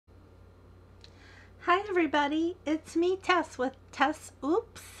Hi everybody, it's me Tess with Tess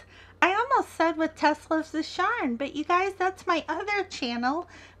Oops. I almost said with Tess Loves the Yarn, but you guys, that's my other channel,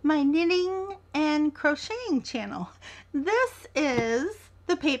 my knitting and crocheting channel. This is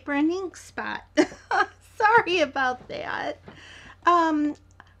the paper and ink spot. Sorry about that. Also,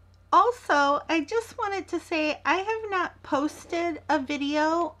 I just wanted to say I have not posted a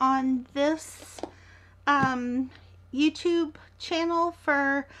video on this YouTube channel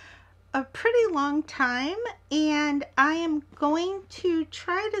for a pretty long time, and I am going to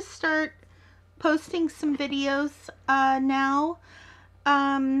try to start posting some videos now.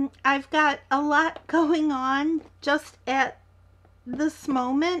 I've got a lot going on just at this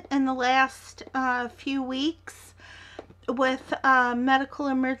moment in the last few weeks with a medical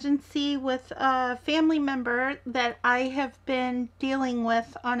emergency with a family member that I have been dealing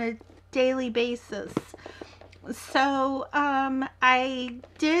with on a daily basis. So I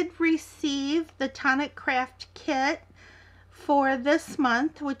did receive the Tonic craft kit for this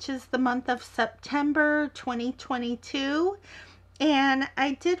month, which is the month of September 2022. And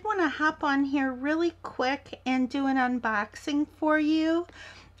I did want to hop on here really quick and do an unboxing for you.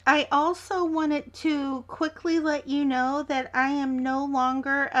 I also wanted to quickly let you know that I am no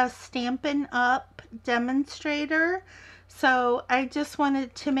longer a Stampin' Up! Demonstrator. So I just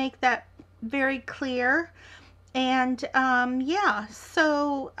wanted to make that very clear. And yeah,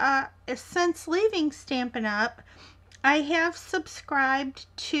 so since leaving Stampin' Up, I have subscribed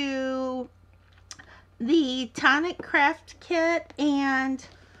to the Tonic craft kit, and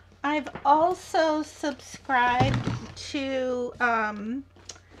I've also subscribed to the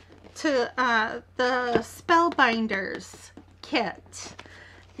Spellbinders kit.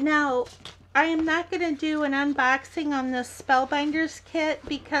 Now, I am not going to do an unboxing on the Spellbinders kit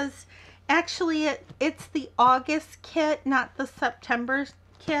because actually it's the August kit, not the September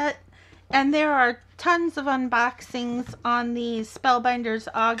kit. And there are tons of unboxings on the Spellbinders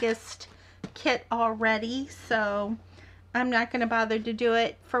August kit already, so I'm not going to bother to do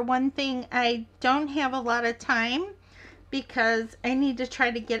it. For one thing, I don't have a lot of time because I need to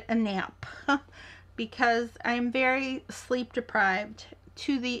try to get a nap because I'm very sleep deprived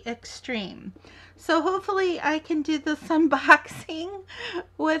to the extreme. So hopefully I can do this unboxing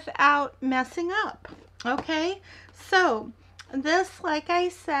without messing up. Okay, so this, like I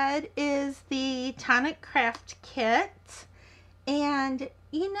said, is the Tonic craft kit. And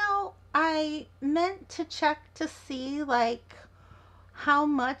you know, I meant to check to see like how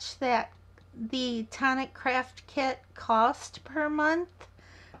much that the Tonic craft kit cost per month,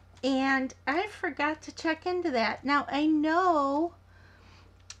 and I forgot to check into that. Now I know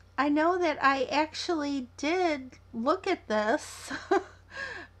that I actually did look at this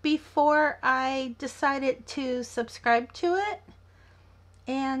before I decided to subscribe to it.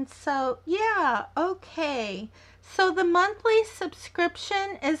 And so, yeah, okay. So the monthly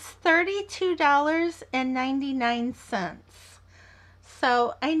subscription is $32.99.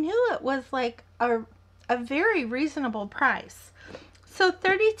 So I knew it was like a very reasonable price. So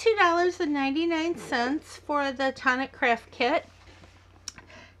 $32.99 for the Tonic craft kit.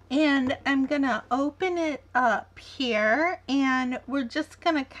 And I'm going to open it up here, and we're just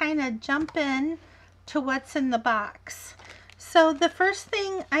going to kind of jump in to what's in the box. So the first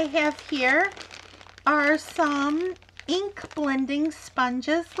thing I have here are some ink blending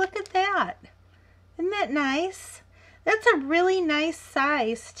sponges. Look at that. Isn't that nice? That's a really nice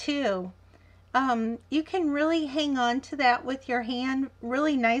size too. You can really hang on to that with your hand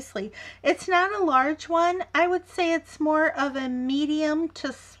really nicely. It's not a large one. I would say it's more of a medium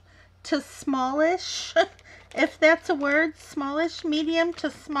to smallish, if that's a word, smallish, medium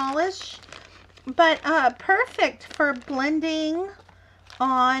to smallish, but perfect for blending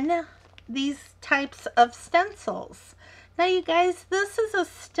on these types of stencils. Now you guys, this is a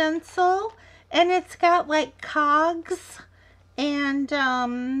stencil, and it's got like cogs, and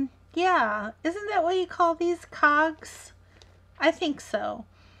yeah, isn't that what you call these, cogs? I think so.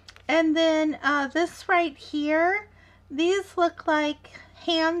 And then this right here, these look like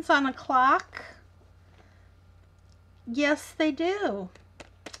hands on a clock. Yes, they do.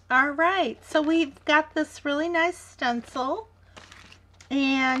 All right, so we've got this really nice stencil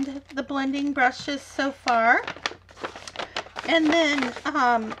and the blending brushes so far. And then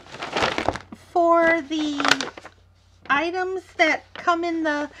for the items that come in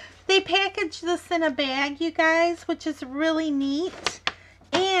they package this in a bag, you guys, which is really neat.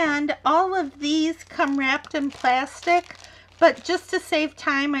 And all of these come wrapped in plastic, but just to save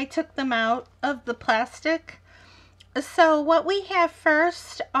time, I took them out of the plastic. So what we have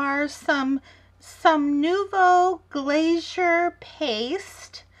first are some Nouveau Glacier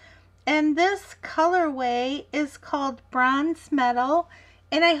paste, And this colorway is called Bronze Metal.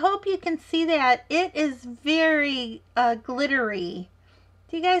 And I hope you can see that. It is very glittery.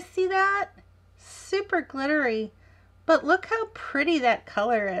 Do you guys see that? Super glittery. But look how pretty that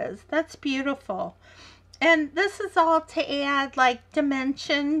color is. That's beautiful. And this is all to add like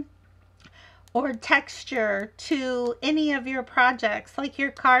dimension or texture to any of your projects, like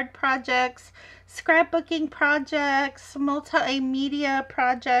your card projects, scrapbooking projects, multimedia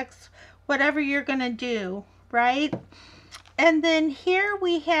projects, whatever you're going to do, right? And then here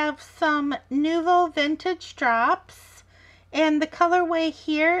we have some Nouveau Vintage drops. And the colorway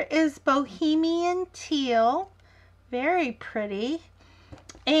here is Bohemian Teal. Very pretty.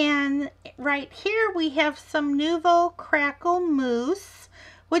 And right here we have some Nouveau Crackle Mousse,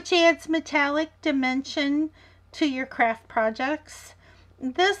 which adds metallic dimension to your craft projects.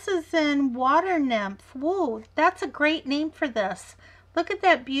 This is in Water Nymph. Whoa, that's a great name for this. Look at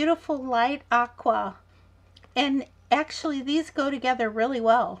that beautiful light aqua. And actually these go together really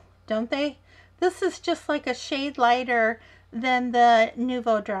well, don't they? This is just like a shade lighter than the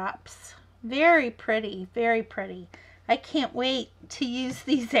Nouveau drops. Very pretty, very pretty. I can't wait to use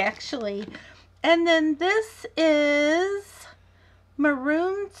these actually. And then this is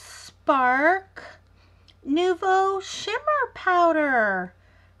Maroon Spark Nouveau Shimmer Powder.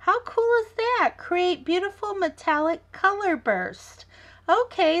 How cool is that? Create beautiful metallic color burst.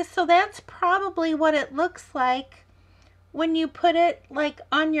 Okay, so that's probably what it looks like when you put it like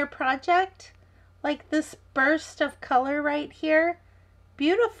on your project. Like this burst of color right here.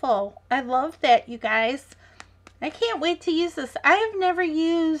 Beautiful. I love that, you guys. I can't wait to use this. I have never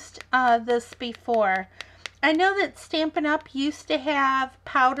used this before. I know that Stampin' Up! Used to have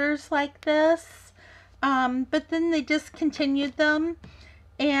powders like this, but then they discontinued them,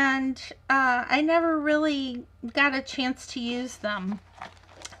 and I never really got a chance to use them.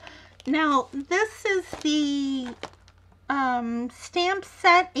 Now, this is the stamp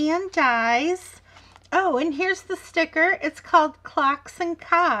set and dies. Oh, and here's the sticker. It's called Clocks and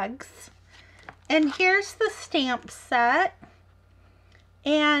Cogs. And here's the stamp set.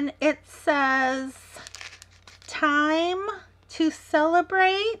 And it says, time to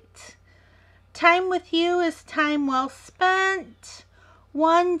celebrate. Time with you is time well spent.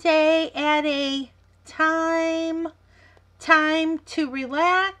 One day at a time. Time to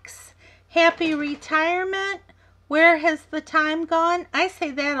relax. Happy retirement. Where has the time gone? I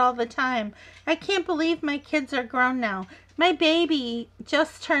say that all the time. I can't believe my kids are grown now. My baby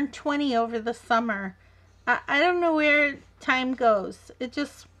just turned 20 over the summer. I don't know where time goes. It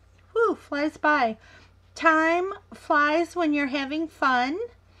just, whew, flies by. Time flies when you're having fun.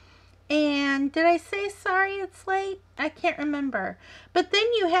 And did I say sorry it's late? I can't remember. But then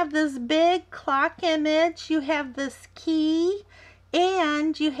you have this big clock image. You have this key.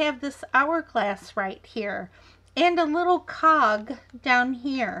 And you have this hourglass right here. And a little cog down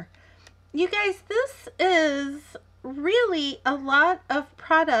here. You guys, this is really a lot of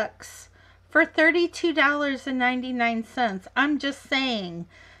products for $32.99. I'm just saying.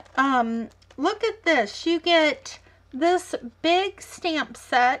 Look at this. You get this big stamp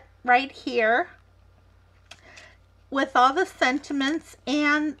set right here with all the sentiments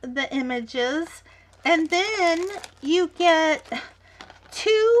and the images. And then you get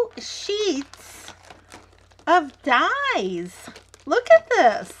 2 sheets of dies. Look at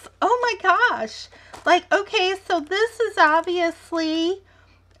this. Oh my gosh. Like, okay, so this is obviously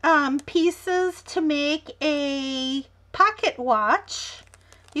pieces to make a pocket watch.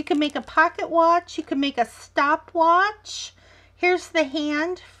 You can make a pocket watch. You can make a stopwatch. Here's the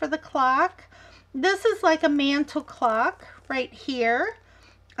hand for the clock. This is like a mantle clock right here.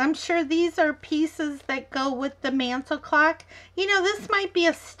 I'm sure these are pieces that go with the mantle clock. You know, this might be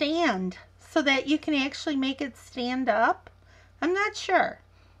a stand so that you can actually make it stand up. I'm not sure.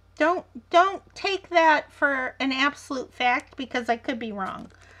 Don't take that for an absolute fact because I could be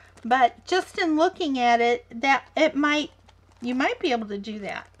wrong. But just in looking at it, you might be able to do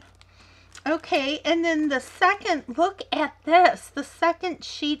that. Okay, and then the second, look at this, the second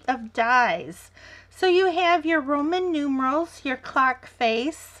sheet of dies. So you have your Roman numerals, your clock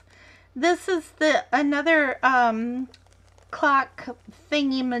face. This is another clock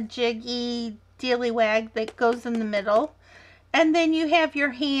thingy-majiggy dealy-wag that goes in the middle. And then you have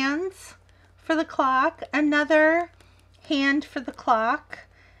your hands for the clock, another hand for the clock.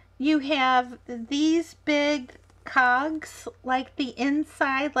 You have these big cogs, like the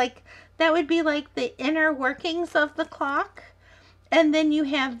inside, like that would be like the inner workings of the clock. And then you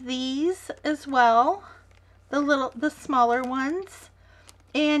have these as well, the smaller ones.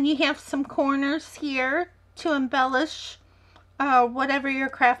 And you have some corners here to embellish whatever your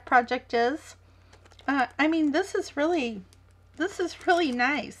craft project is. I mean, this is really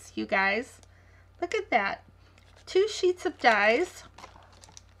nice, you guys. Look at that. 2 sheets of dies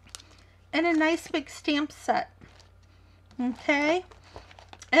and a nice big stamp set. Okay.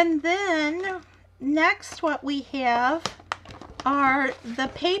 And then next what we have are the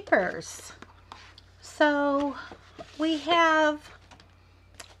papers. So we have,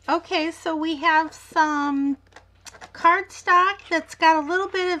 okay, so we have some cardstock that's got a little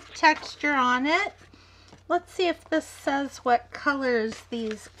bit of texture on it. Let's see if this says what colors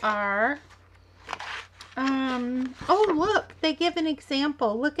these are. Oh, look, they give an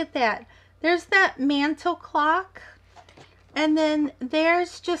example. Look at that. There's that mantle clock. And then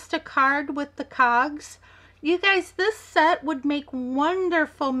there's just a card with the cogs. You guys, this set would make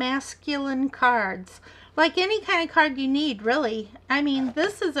wonderful masculine cards. Like any kind of card you need, really. I mean,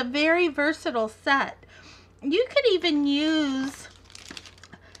 this is a very versatile set. You could even use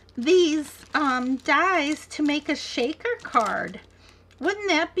these dies to make a shaker card. Wouldn't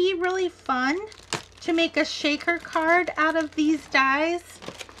that be really fun? To make a shaker card out of these dies?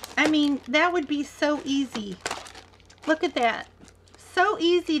 I mean, that would be so easy. Look at that. So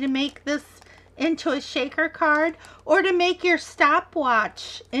easy to make this into a shaker card, or to make your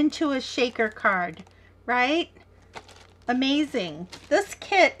stopwatch into a shaker card, right? Amazing. This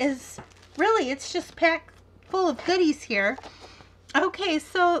kit is really, it's just packed full of goodies here. Okay,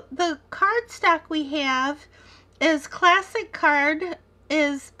 so the cardstock we have is classic card,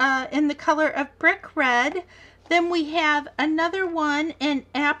 is in the color of brick red. Then we have another one in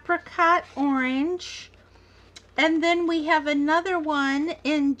apricot orange. And then we have another one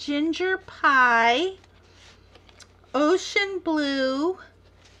in ginger pie, ocean blue,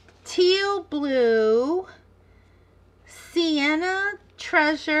 teal blue, sienna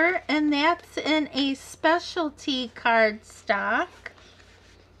treasure, and that's in a specialty cardstock.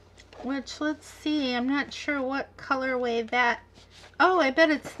 Which, let's see, I'm not sure what colorway that, oh, I bet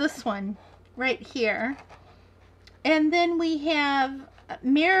it's this one right here. And then we have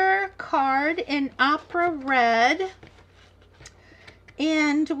mirror card in opera red,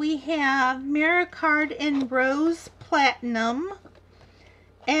 and we have mirror card in rose platinum,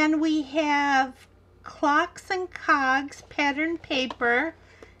 and we have clocks and cogs pattern paper,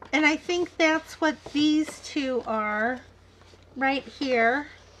 and I think that's what these two are right here.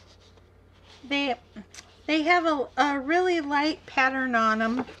 They have a really light pattern on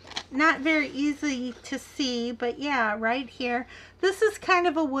them. Not very easy to see, but yeah, right here. This is kind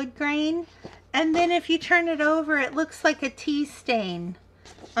of a wood grain, and then if you turn it over, it looks like a tea stain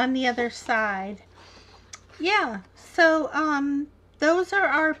on the other side. Yeah, so those are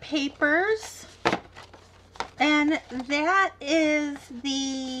our papers, and that is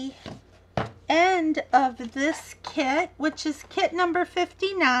the end of this kit, which is kit number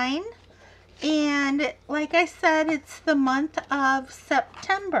 59. And like I said, it's the month of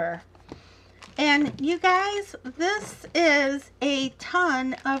September. And you guys, this is a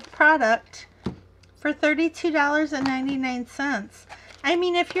ton of product for $32.99. I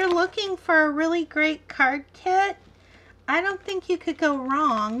mean, if you're looking for a really great card kit, I don't think you could go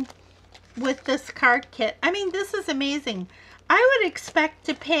wrong with this card kit. I mean, this is amazing. I would expect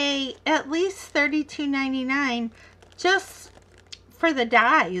to pay at least $32.99 just for the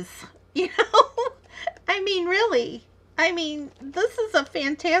dies. You know, I mean, really, I mean, this is a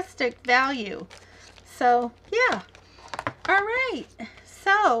fantastic value. So, yeah. All right.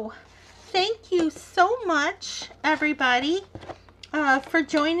 So, thank you so much, everybody, for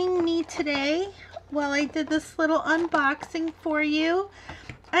joining me today while I did this little unboxing for you.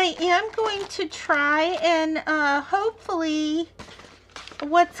 I am going to try and hopefully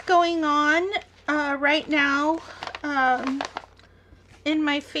what's going on right now in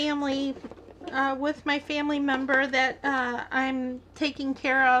my family, with my family member that I'm taking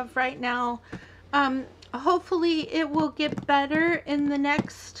care of right now. Hopefully it will get better in the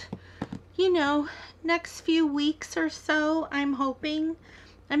next, you know, next few weeks or so. I'm hoping,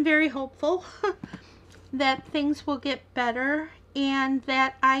 I'm very hopeful that things will get better and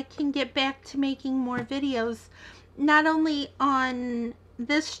that I can get back to making more videos, not only on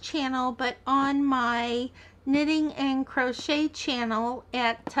this channel, but on my knitting and crochet channel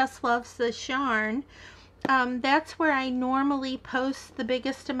at Tess Loves This Yarn. That's where I normally post the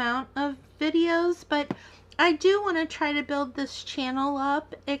biggest amount of videos, but I do want to try to build this channel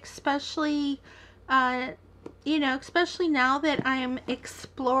up, especially you know, especially now that I'm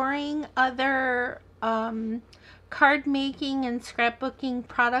exploring other card making and scrapbooking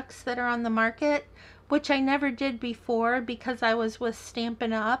products that are on the market, which I never did before because I was with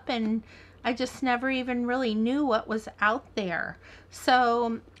Stampin' Up, and I just never even really knew what was out there.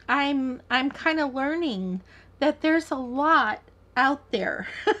 So I'm kind of learning that there's a lot out there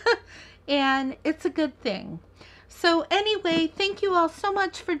and it's a good thing. So anyway, thank you all so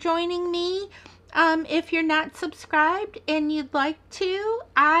much for joining me. If you're not subscribed and you'd like to,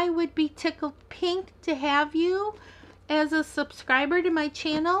 I would be tickled pink to have you as a subscriber to my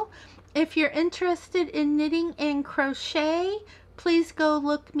channel. If you're interested in knitting and crochet, please go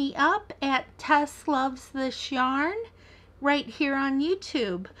look me up at Tess Loves This Yarn right here on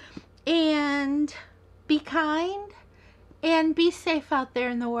YouTube. And be kind and be safe out there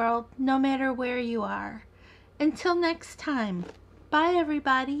in the world, no matter where you are. Until next time, bye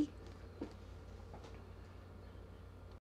everybody.